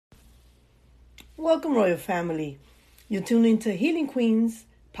Welcome, Royal Family. You're tuned into Healing Queens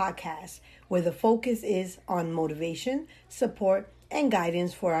podcast, where the focus is on motivation, support, and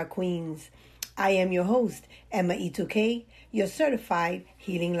guidance for our queens. I am your host, Emma E2K, your certified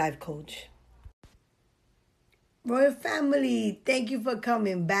healing life coach. Royal Family, thank you for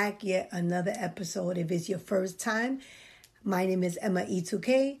coming back yet another episode. If it's your first time, my name is Emma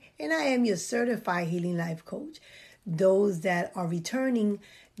E2K, and I am your certified healing life coach. Those that are returning,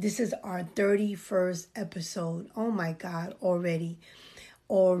 this is our 31st episode. Oh my God, already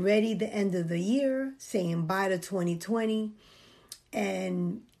the end of the year, saying bye to 2020.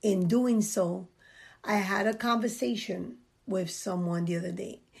 And in doing so, I had a conversation with someone the other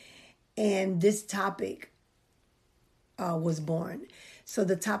day, and this topic was born. So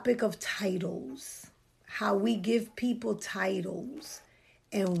the topic of titles, how we give people titles,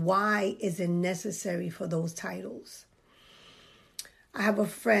 and why is it necessary for those titles. I have a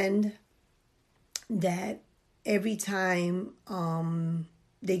friend that every time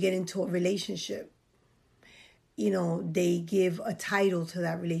they get into a relationship, they give a title to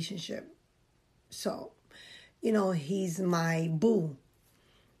that relationship. So, he's my boo.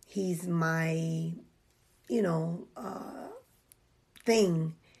 He's my,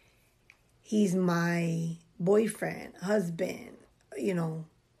 thing. He's my boyfriend, husband,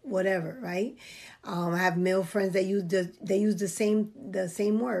 whatever, right? I have male friends that use the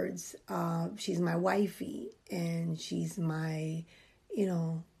same words. She's my wifey, and she's my,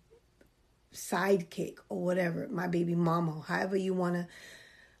 sidekick or whatever, my baby mama, however you want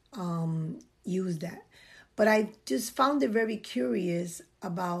to use that. But I just found it very curious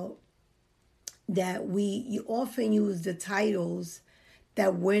about that you often use the titles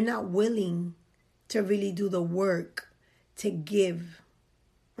that we're not willing to really do the work to give,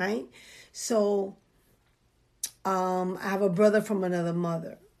 right? So I have a brother from another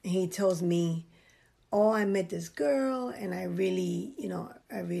mother, and he tells me, oh, I met this girl, and I really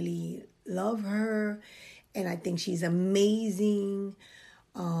love her, and I think she's amazing.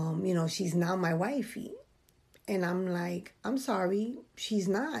 She's now my wifey. And I'm like, I'm sorry, she's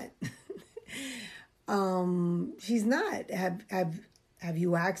not. She's not. Have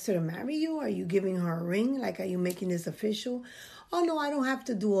you asked her to marry you? Are you giving her a ring? Like, are you making this official? Oh, no, I don't have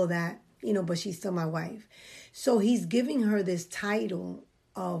to do all that, but she's still my wife. So he's giving her this title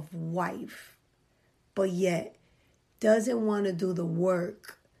of wife, but yet doesn't want to do the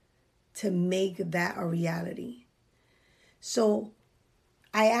work to make that a reality. So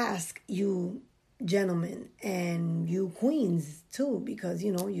I ask you gentlemen and you queens too, because,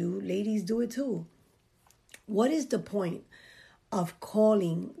 you ladies do it too. What is the point of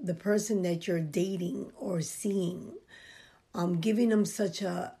calling the person that you're dating or seeing, giving them such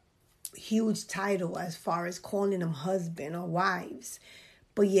a huge title as far as calling them husband or wives,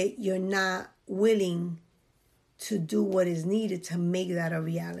 but yet you're not willing to do what is needed to make that a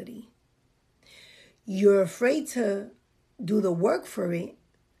reality? You're afraid to do the work for it,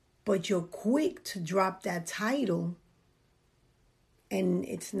 but you're quick to drop that title, and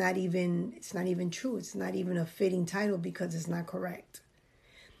it's not even true. It's not even a fitting title because it's not correct.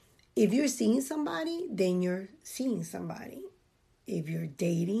 If you're seeing somebody, then you're seeing somebody. If you're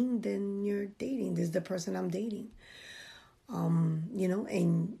dating, then you're dating. This is the person I'm dating.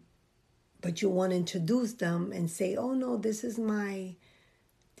 But you want to introduce them and say, oh no, this is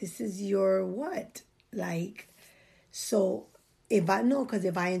your what? So if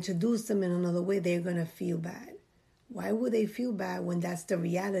I introduce them in another way, they're going to feel bad. Why would they feel bad when that's the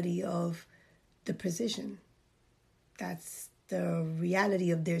reality of the position? That's the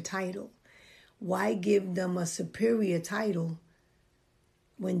reality of their title. Why give them a superior title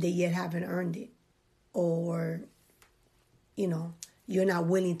when they yet haven't earned it? Or, you're not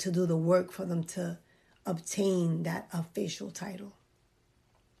willing to do the work for them to obtain that official title.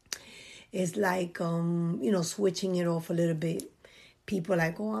 It's like, switching it off a little bit. People are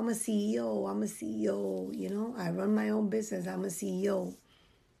like, oh, I'm a CEO. I run my own business. I'm a CEO.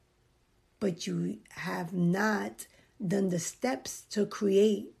 But you have not done the steps to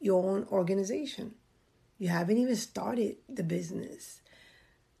create your own organization. You haven't even started the business.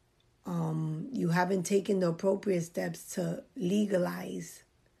 You haven't taken the appropriate steps to legalize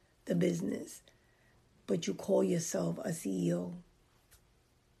the business. But you call yourself a CEO.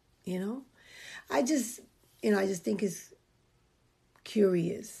 I just think it's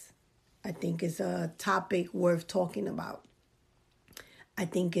curious. I think it's a topic worth talking about. I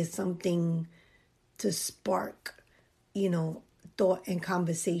think it's something to spark, thought and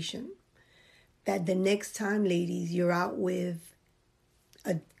conversation. That the next time, ladies, you're out with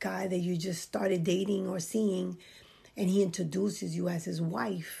a guy that you just started dating or seeing, and he introduces you as his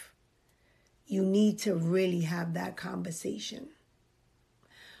wife, you need to really have that conversation.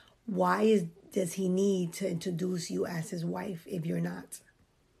 Why does he need to introduce you as his wife if you're not?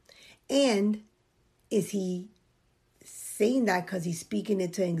 And is he saying that because he's speaking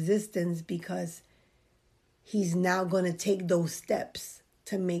it to existence because he's now going to take those steps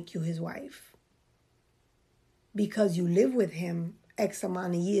to make you his wife? Because you live with him X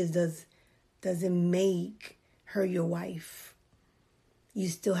amount of years doesn't make her your wife. You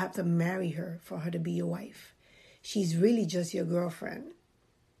still have to marry her for her to be your wife. She's really just your girlfriend.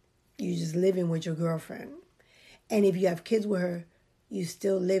 You're just living with your girlfriend. And if you have kids with her, you're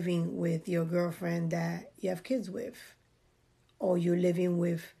still living with your girlfriend that you have kids with. Or you're living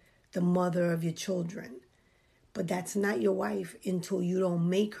with the mother of your children. But that's not your wife until you don't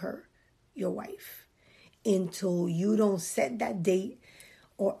make her your wife. Until you don't set that date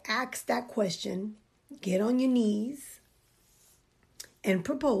or ask that question, get on your knees and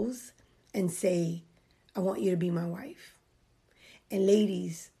propose and say, I want you to be my wife. And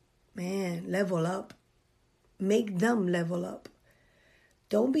ladies, man, level up. Make them level up.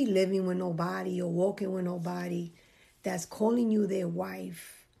 Don't be living with nobody or walking with nobody that's calling you their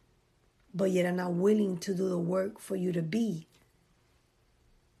wife, but yet are not willing to do the work for you to be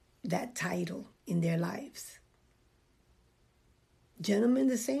that title in their lives. Gentlemen,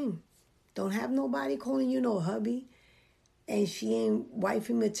 the same. Don't have nobody calling you no hubby, and she ain't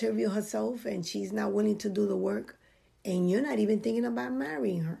wifey material herself, and she's not willing to do the work, and you're not even thinking about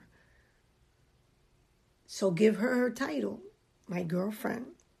marrying her. So give her her title, my girlfriend,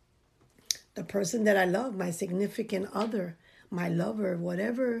 the person that I love, my significant other, my lover,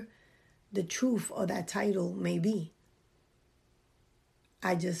 whatever the truth of that title may be.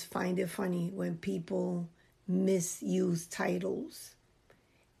 I just find it funny when people misuse titles.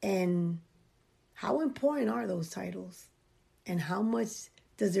 And how important are those titles? And how much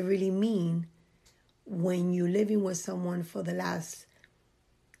does it really mean when you're living with someone for the last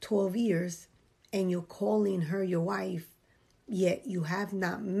 12 years and you're calling her your wife, yet you have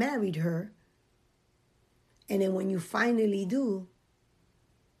not married her? And then when you finally do,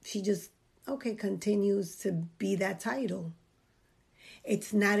 she just, continues to be that title.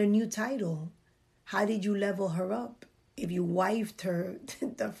 It's not a new title. How did you level her up? If you wifed her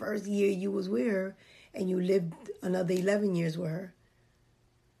the first year you was with her and you lived another 11 years with her,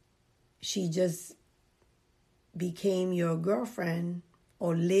 she just became your girlfriend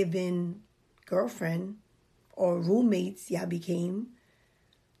or live-in girlfriend or roommates, became.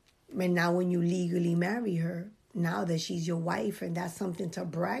 And now when you legally marry her, now that she's your wife and that's something to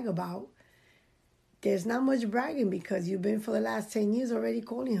brag about, there's not much bragging because you've been for the last 10 years already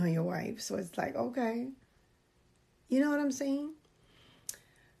calling her your wife. So it's like, okay. You know what I'm saying?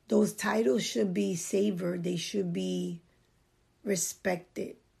 Those titles should be savored. They should be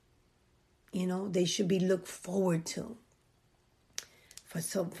respected. You know, they should be looked forward to. For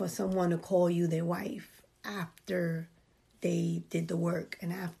someone to call you their wife after they did the work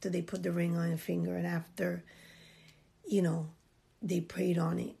and after they put the ring on your finger and after, they prayed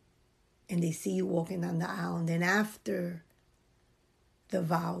on it and they see you walking down the aisle. And then after the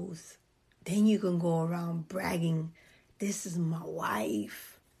vows, then you can go around bragging, this is my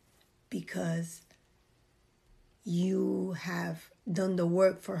wife, because you have done the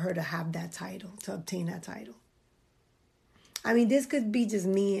work for her to have that title, to obtain that title. I mean, this could be just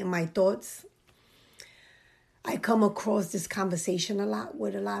me and my thoughts. I come across this conversation a lot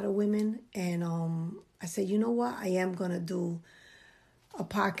with a lot of women, and I said, you know what? I am going to do a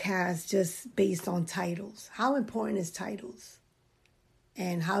podcast just based on titles. How important is titles?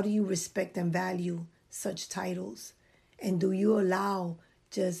 And how do you respect and value such titles? And do you allow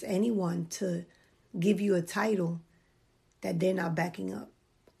just anyone to give you a title that they're not backing up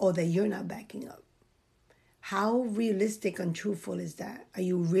or that you're not backing up? How realistic and truthful is that? Are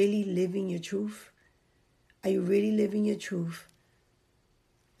you really living your truth? Are you really living your truth?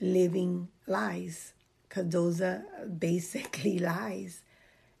 Living lies, because those are basically lies.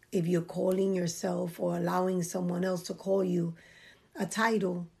 If you're calling yourself or allowing someone else to call you a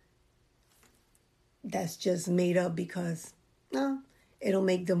title that's just made up because it'll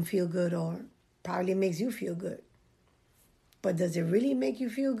make them feel good or probably makes you feel good. But does it really make you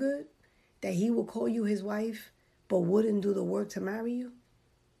feel good that he will call you his wife but wouldn't do the work to marry you?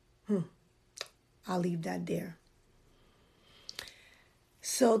 I'll leave that there.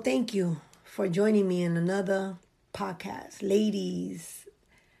 So thank you for joining me in another podcast. Ladies,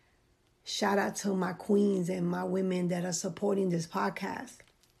 shout out to my queens and my women that are supporting this podcast.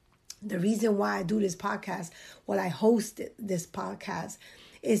 The reason why I do this podcast, I host this podcast,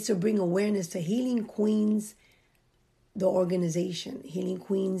 is to bring awareness to healing queens the organization, Healing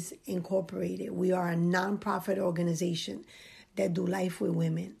Queens Incorporated. We are a nonprofit organization that do life with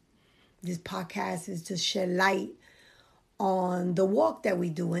women. This podcast is to shed light on the walk that we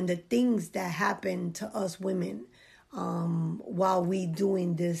do and the things that happen to us women while we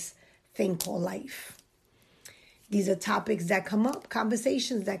doing this thing called life. These are topics that come up,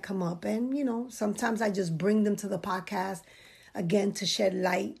 conversations that come up. And, sometimes I just bring them to the podcast, again, to shed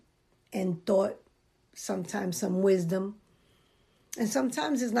light and thought, sometimes some wisdom. And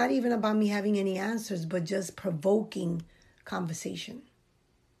sometimes it's not even about me having any answers, but just provoking conversation.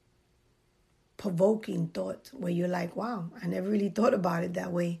 Provoking thought where you're like, wow, I never really thought about it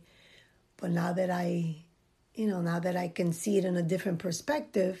that way. But now that I can see it in a different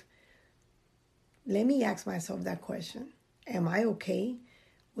perspective, let me ask myself that question. Am I okay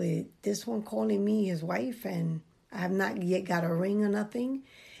with this one calling me his wife and I have not yet got a ring or nothing?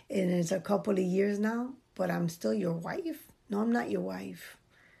 And it's a couple of years now, but I'm still your wife? No, I'm not your wife.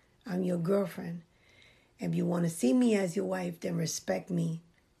 I'm your girlfriend. If you want to see me as your wife, then respect me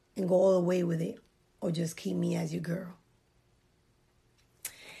and go all the way with it, or just keep me as your girl.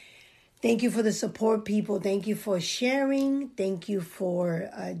 Thank you for the support, people. Thank you for sharing. Thank you for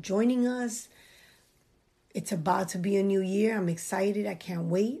joining us. It's about to be a new year. I'm excited. I can't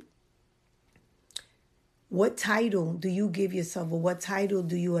wait. What title do you give yourself, or what title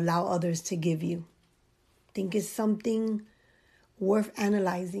do you allow others to give you? I think it's something worth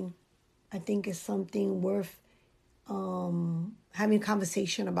analyzing. I think it's something worth having a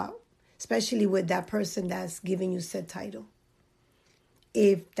conversation about, especially with that person that's giving you said title.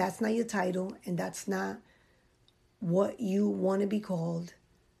 If that's not your title and that's not what you want to be called,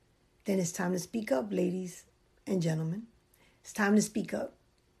 then it's time to speak up, ladies and gentlemen. It's time to speak up.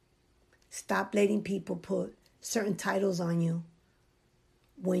 Stop letting people put certain titles on you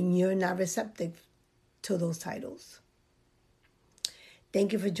when you're not receptive to those titles.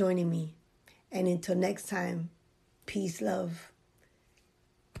 Thank you for joining me. And until next time, peace, love,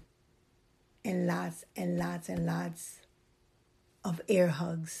 and lots and lots and lots of air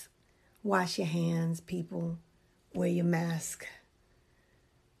hugs. Wash your hands, people. Wear your mask.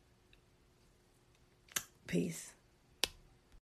 Peace.